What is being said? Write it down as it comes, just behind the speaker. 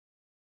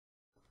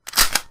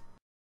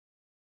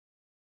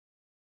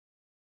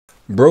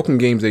Broken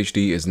Games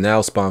HD is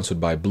now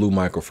sponsored by Blue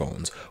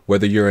Microphones.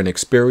 Whether you're an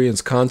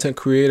experienced content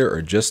creator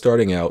or just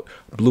starting out,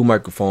 Blue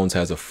Microphones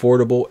has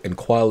affordable and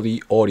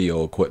quality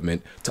audio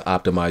equipment to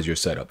optimize your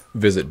setup.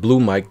 Visit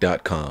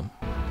bluemic.com.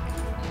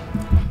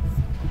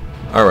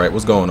 Alright,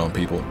 what's going on,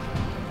 people?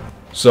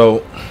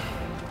 So,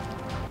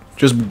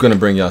 just gonna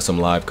bring y'all some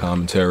live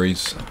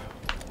commentaries.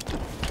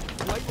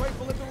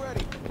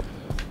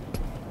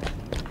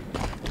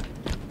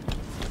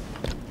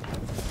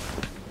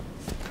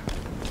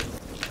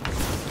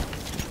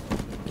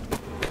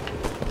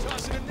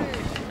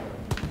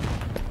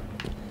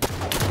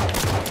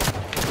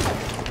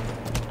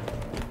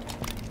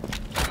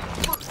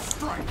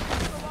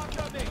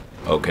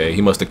 Okay,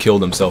 he must have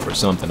killed himself or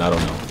something, I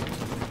don't know.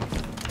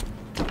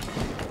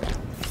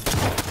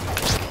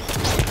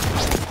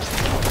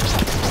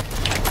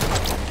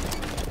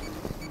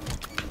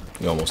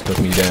 He almost took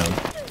me down.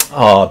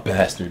 Aw,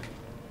 bastard.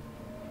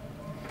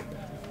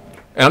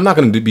 And I'm not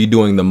going to be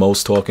doing the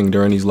most talking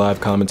during these live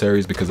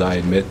commentaries because I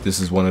admit this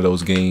is one of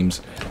those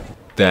games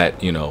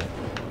that, you know,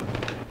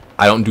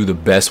 I don't do the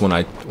best when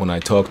I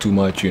talk too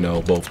much, you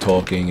know, both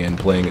talking and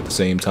playing at the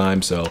same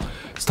time, so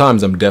it's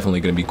times I'm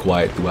definitely going to be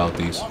quiet throughout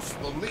these.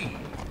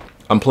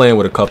 I'm playing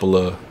with a couple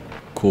of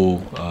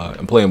cool,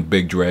 I'm playing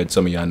Big Dread,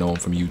 some of y'all know him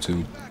from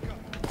YouTube.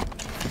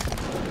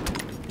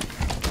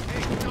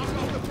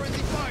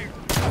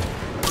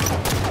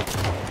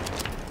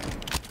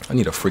 I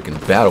need a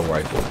freaking battle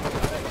rifle.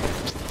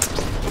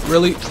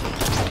 Really?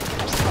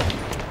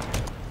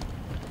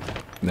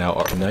 Now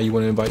you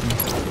want to invite me?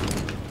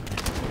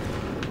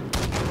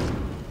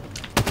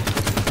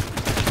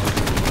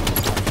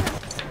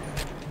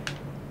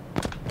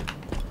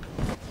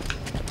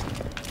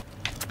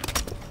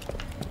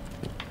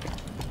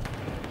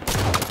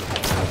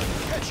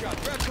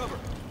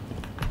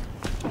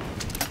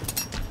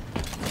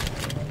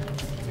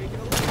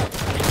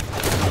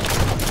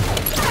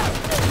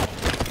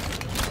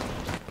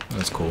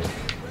 That's cool.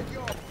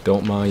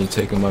 Don't mind you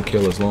taking my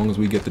kill as long as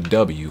we get the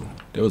W.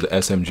 There was an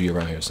SMG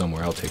around here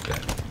somewhere. I'll take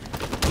that.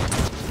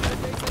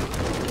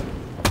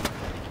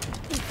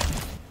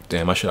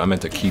 Damn, I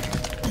meant to keep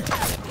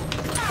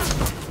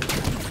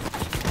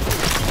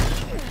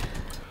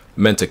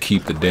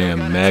the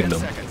damn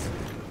Magnum.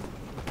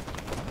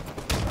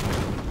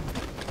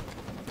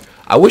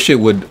 I wish it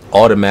would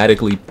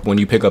automatically, when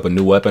you pick up a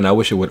new weapon, I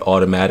wish it would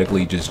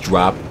automatically just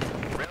drop.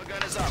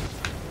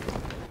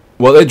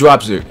 Well, it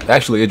drops it.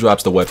 Actually, it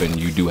drops the weapon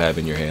you do have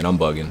in your hand. I'm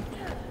bugging.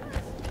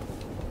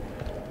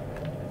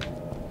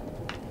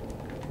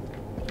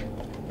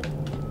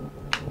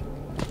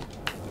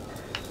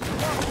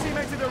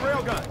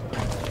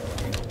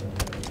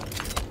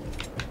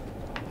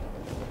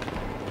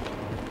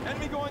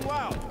 Enemy going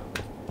loud.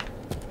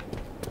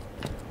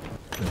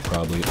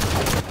 Probably.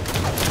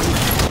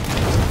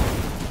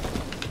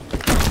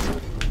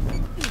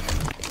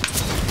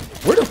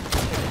 Where the?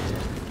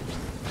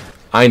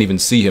 I ain't even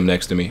see him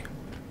next to me.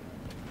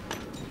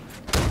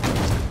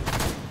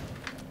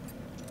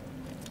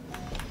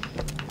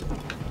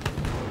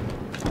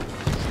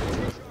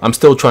 I'm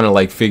still trying to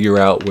like figure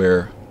out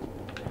where,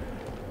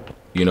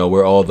 you know,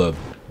 where all the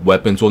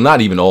weapons, well,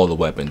 not even all the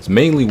weapons,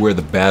 mainly where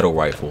the battle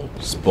rifle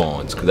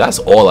spawns, because that's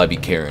all I be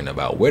caring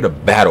about, where the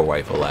battle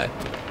rifle at,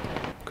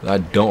 because I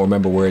don't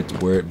remember where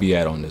it be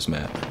at on this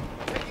map.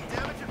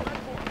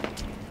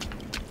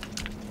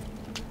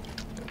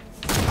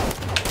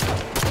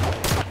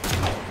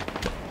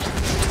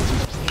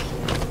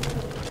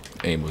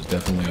 Aim was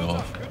definitely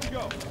off.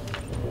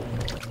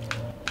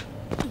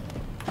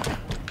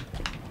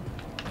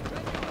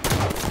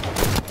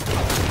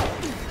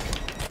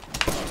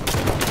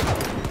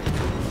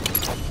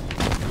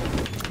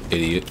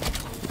 Idiot.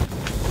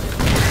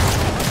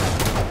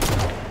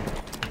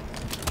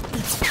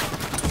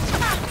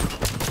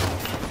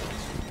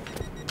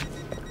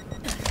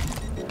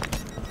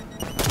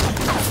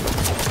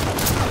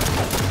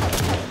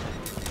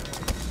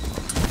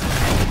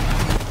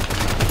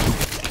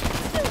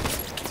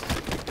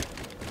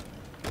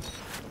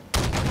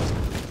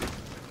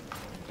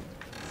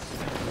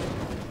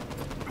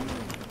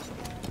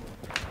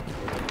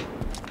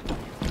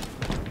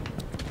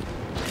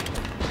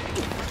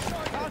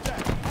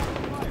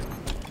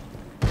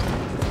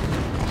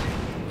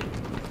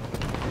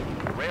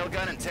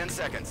 Railgun in 10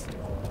 seconds.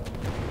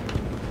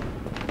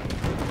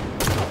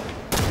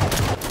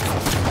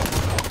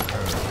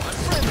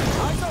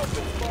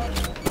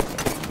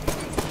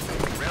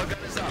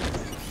 Railgun is up.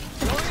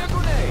 Throwing a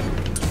grenade.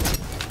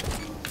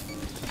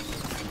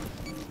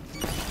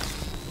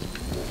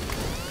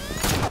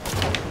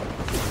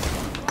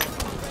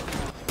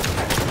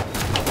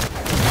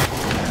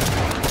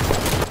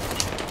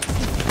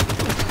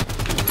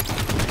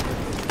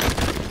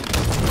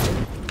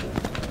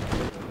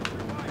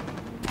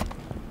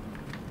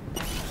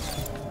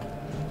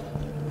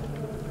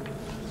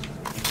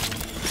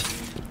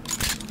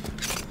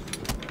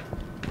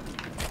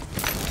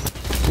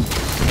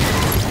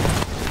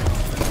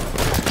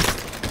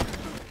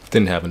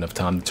 Didn't have enough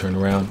time to turn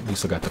around. At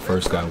least I got the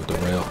first guy with the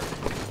rail.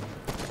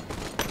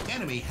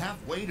 Enemy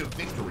halfway to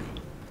victory.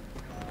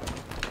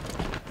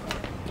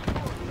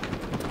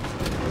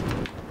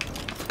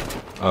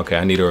 Okay,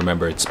 I need to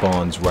remember it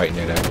spawns right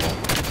near that wall.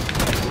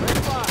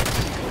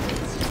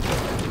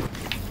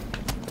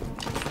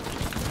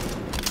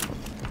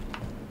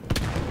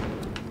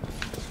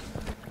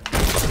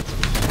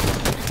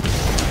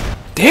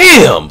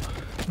 Damn!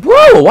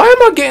 Bro, why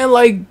am I getting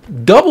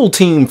like double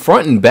team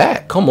front and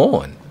back? Come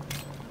on.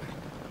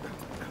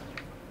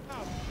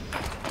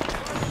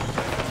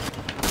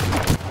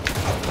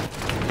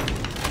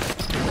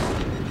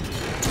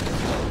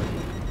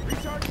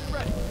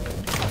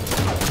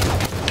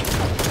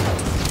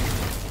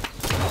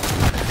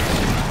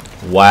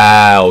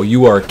 Wow,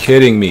 you are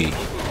kidding me.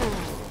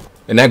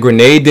 And that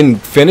grenade didn't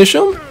finish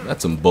him?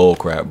 That's some bull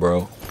crap,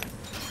 bro.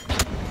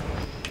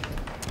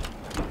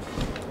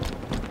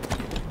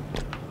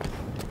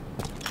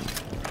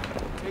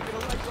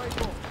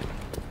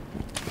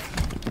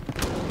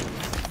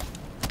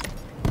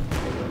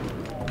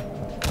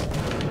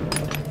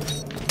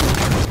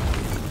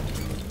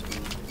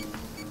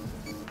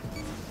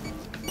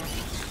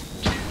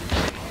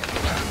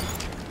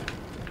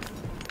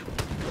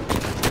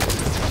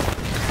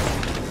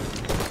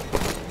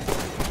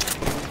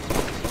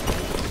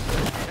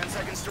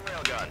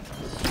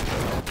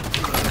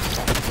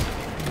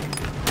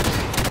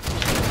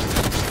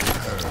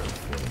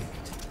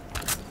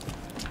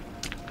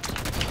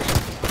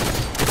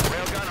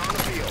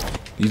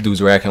 These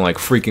dudes are acting like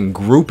freaking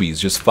groupies,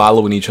 just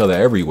following each other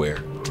everywhere.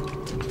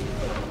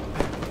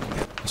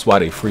 That's why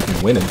they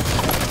freaking winning.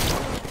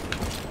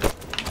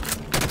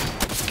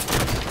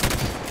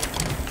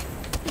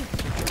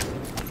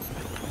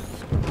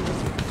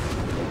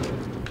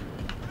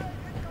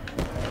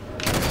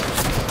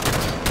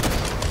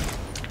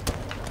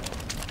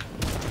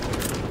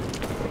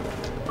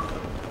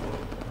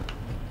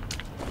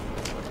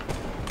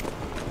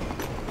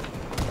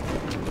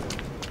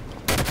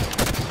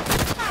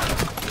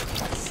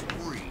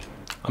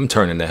 I'm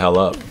turning the hell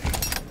up.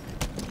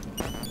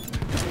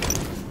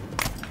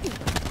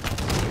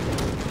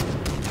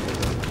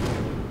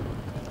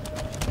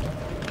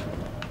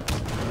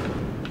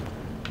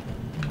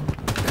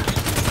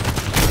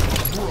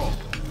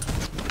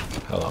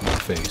 Hell out my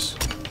face.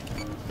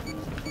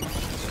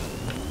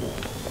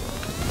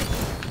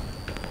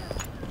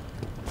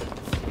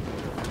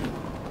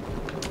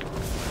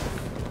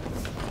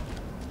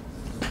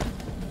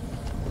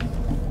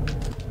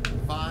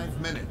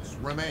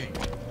 Remain.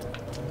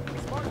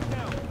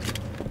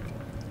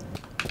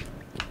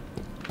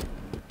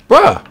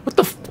 Bruh, what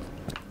the f—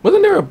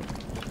 wasn't there a—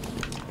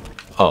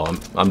 oh,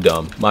 I'm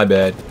dumb. My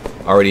bad.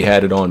 I already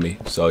had it on me,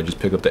 so I just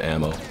pick up the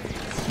ammo.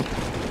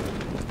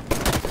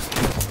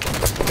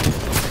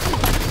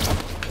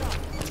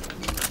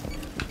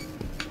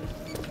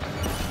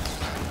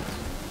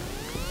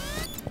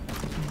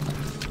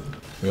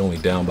 We're only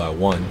down by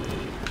one.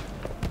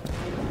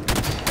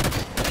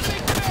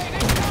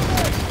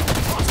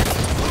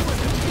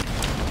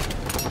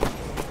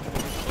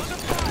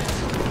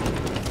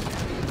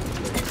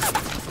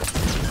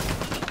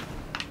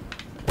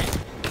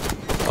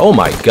 Oh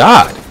my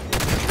god!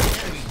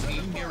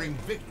 Team nearing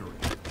victory.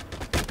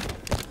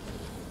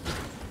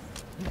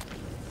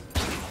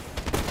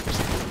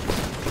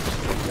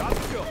 Job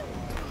to go.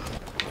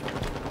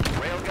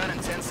 Railgun in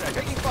 10 seconds.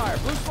 Taking fire.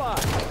 Blue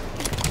spot.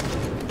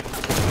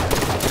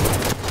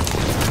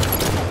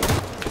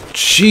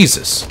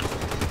 Jesus!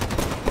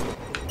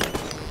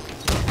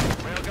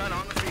 Railgun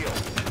on the field.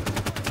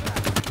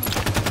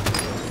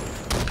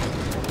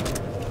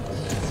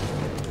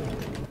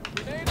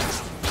 Grenade out.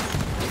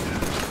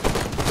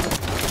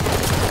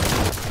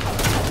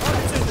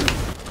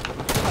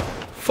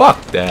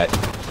 Fuck that.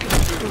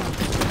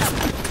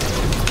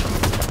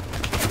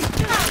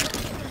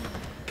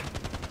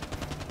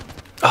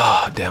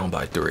 Ah, down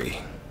by 3.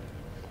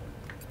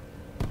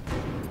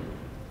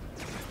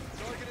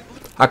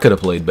 I could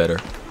have played better.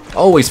 I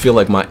always feel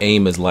like my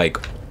aim is like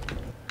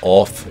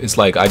off. It's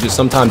like I just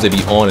sometimes it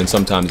be on and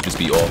sometimes it just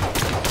be off.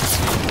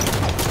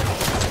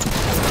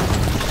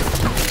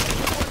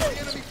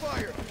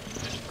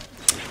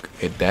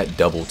 Hit that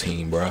double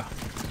team, bruh.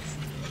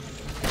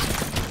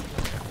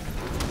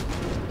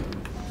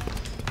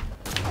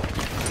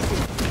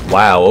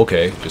 Wow,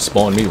 okay. Just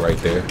spawned me right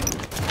there.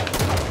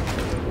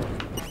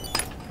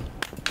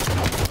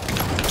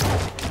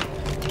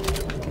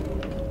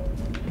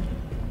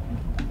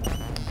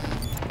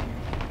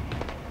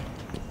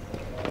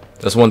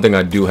 That's one thing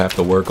I do have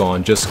to work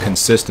on, just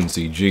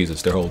consistency.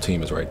 Jesus, their whole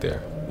team is right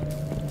there.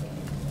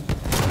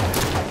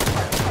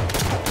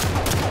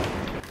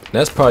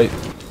 That's probably—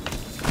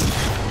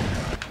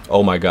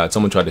 oh my god,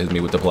 someone tried to hit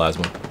me with the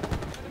plasma.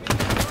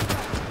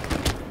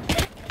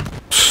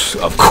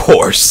 Of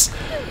course.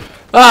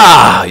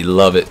 Ah, you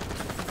love it.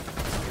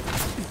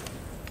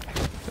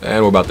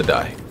 And we're about to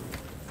die.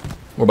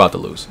 We're about to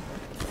lose.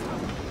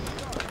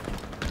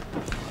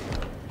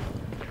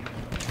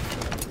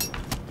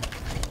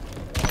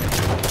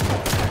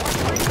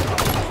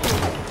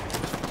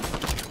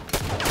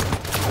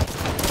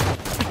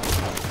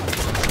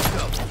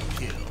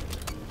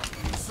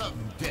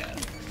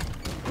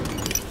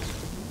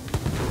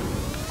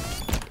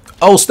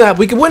 Oh snap,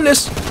 we can win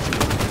this!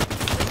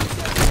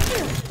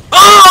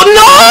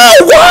 Oh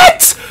no!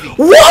 What?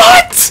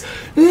 What?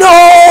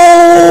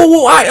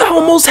 No! I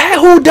almost had.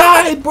 Who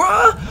died,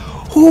 bruh?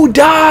 Who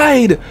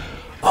died?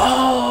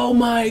 Oh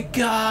my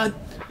God!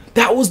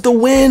 That was the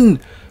win.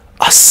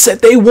 A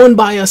set. They won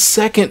by a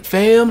second,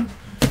 fam.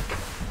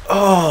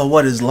 Oh,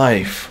 what is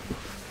life?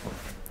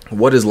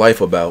 What is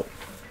life about?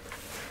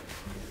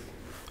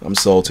 I'm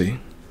salty.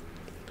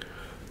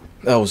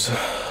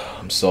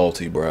 I'm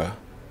salty, bruh.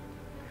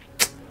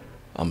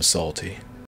 I'm salty.